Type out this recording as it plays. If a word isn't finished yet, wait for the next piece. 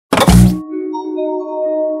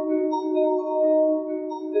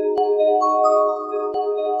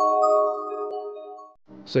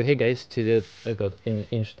So hey guys, today I got an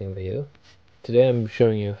interesting video. Today I'm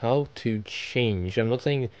showing you how to change. I'm not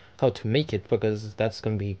saying how to make it because that's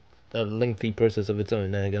gonna be a lengthy process of its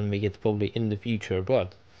own and I'm gonna make it probably in the future,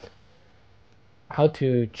 but how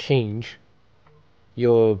to change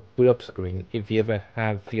your boot up screen if you ever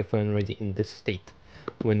have your phone already in this state.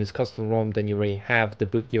 When it's custom ROM, then you already have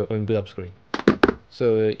your own boot up screen.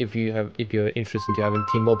 So if you're interested in having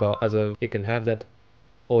T-Mobile as you can have that.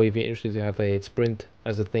 Or if you're interested to have a Sprint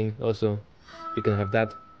as a thing also, you can have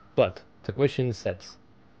that. But the question sets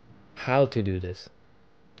how to do this,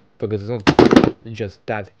 because it's not just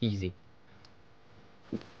that easy.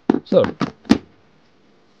 So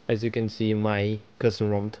as you can see, my custom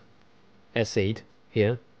ROM S8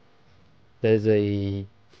 here, there's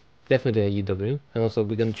definitely a UW, and also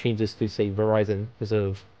we're gonna change this to say Verizon instead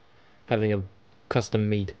of having a custom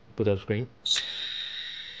made boot up screen.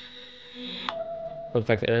 In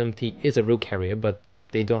fact, LMT is a real carrier, but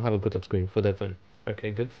they don't have a boot up screen for their phone.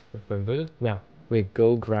 Okay, good. Phone booted. Now we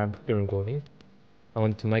go grab your recording. I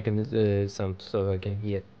want to make a sound so I can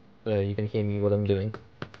hear. You can hear me what I'm doing.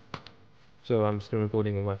 So I'm still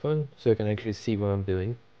recording on my phone, so you can actually see what I'm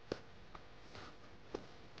doing.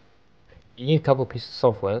 You need a couple pieces of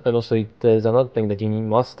software, and also there's another thing that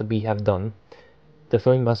you have done. The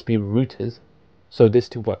phone must be rooted, so this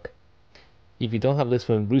to work. If you don't have this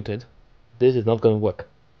phone rooted, this is not going to work.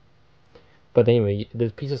 But anyway, the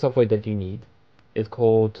piece of software that you need is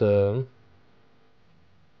called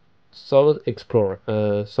Solid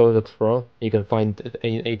Explorer. Solid Explorer. You can find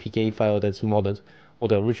an APK file that's modded, or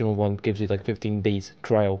the original one gives you like 15 days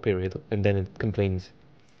trial period, and then it complains.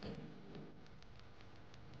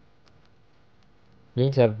 You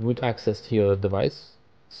need to have root access to your device,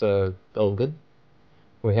 so all good.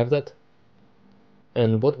 We have that.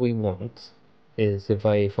 And what we want is, if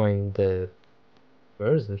I find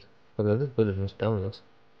where is it? Okay, let's put it in downloads.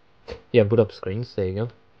 Yeah, boot up screens. There you go.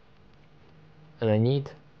 And I need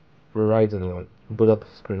Verizon one. Boot up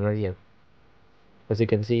screen right here. As you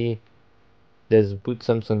can see, there's boot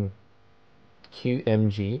Samsung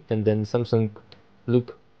QMG and then Samsung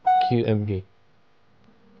Loop QMG.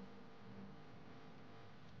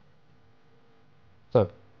 So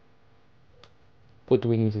what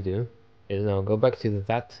we need to do is now go back to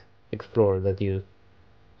that Explorer that you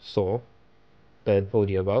saw, that I told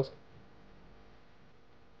you about,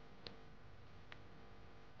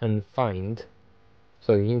 and find.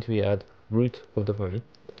 So you need to be at root of the phone.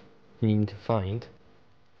 You need to find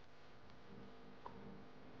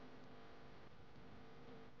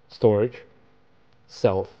storage,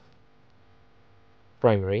 self,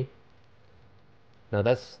 primary. Now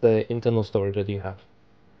that's the internal storage that you have.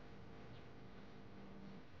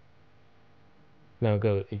 Now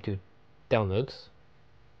go into downloads,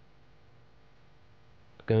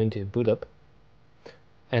 go into boot up,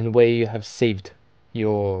 and where you have saved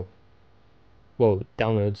your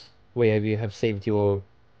downloads, where you have saved your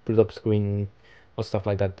boot up screen or stuff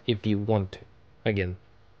like that, if you want to, again.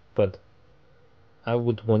 But I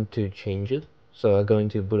would want to change it, so I go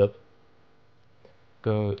into boot up,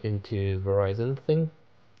 go into Verizon thing,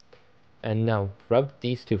 and now grab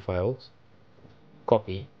these two files,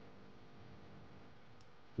 copy,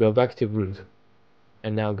 go back to root,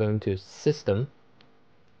 and now go into system,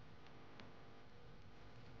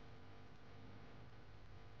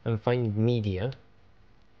 and find media,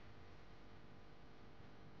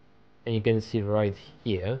 and you can see right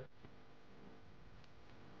here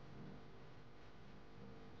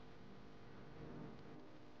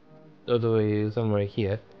all the way somewhere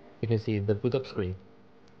here, you can see the boot up screen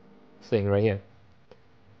thing right here.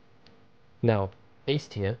 Now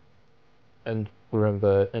paste here and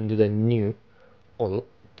remember and do the new all.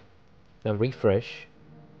 Now refresh,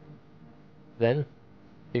 then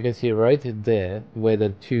you can see right there where the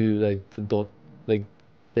two, like the dot, like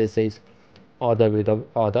this says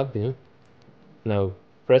RW. Now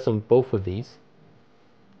press on both of these,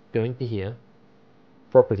 go into here,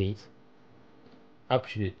 properties,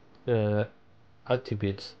 attributes,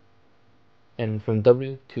 and from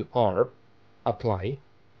W to R, apply.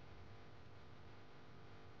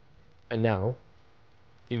 And now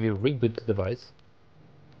if you reboot the device,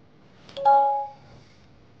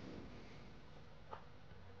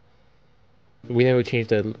 we never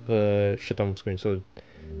changed the shutdown screen, so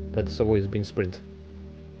that's always been Sprint.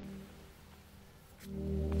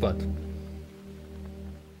 But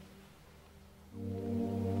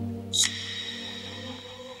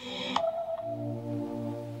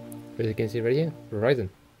as you can see right here, Verizon.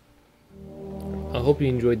 I hope you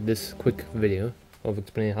enjoyed this quick video of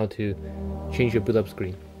explaining how to change your boot up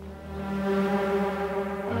screen.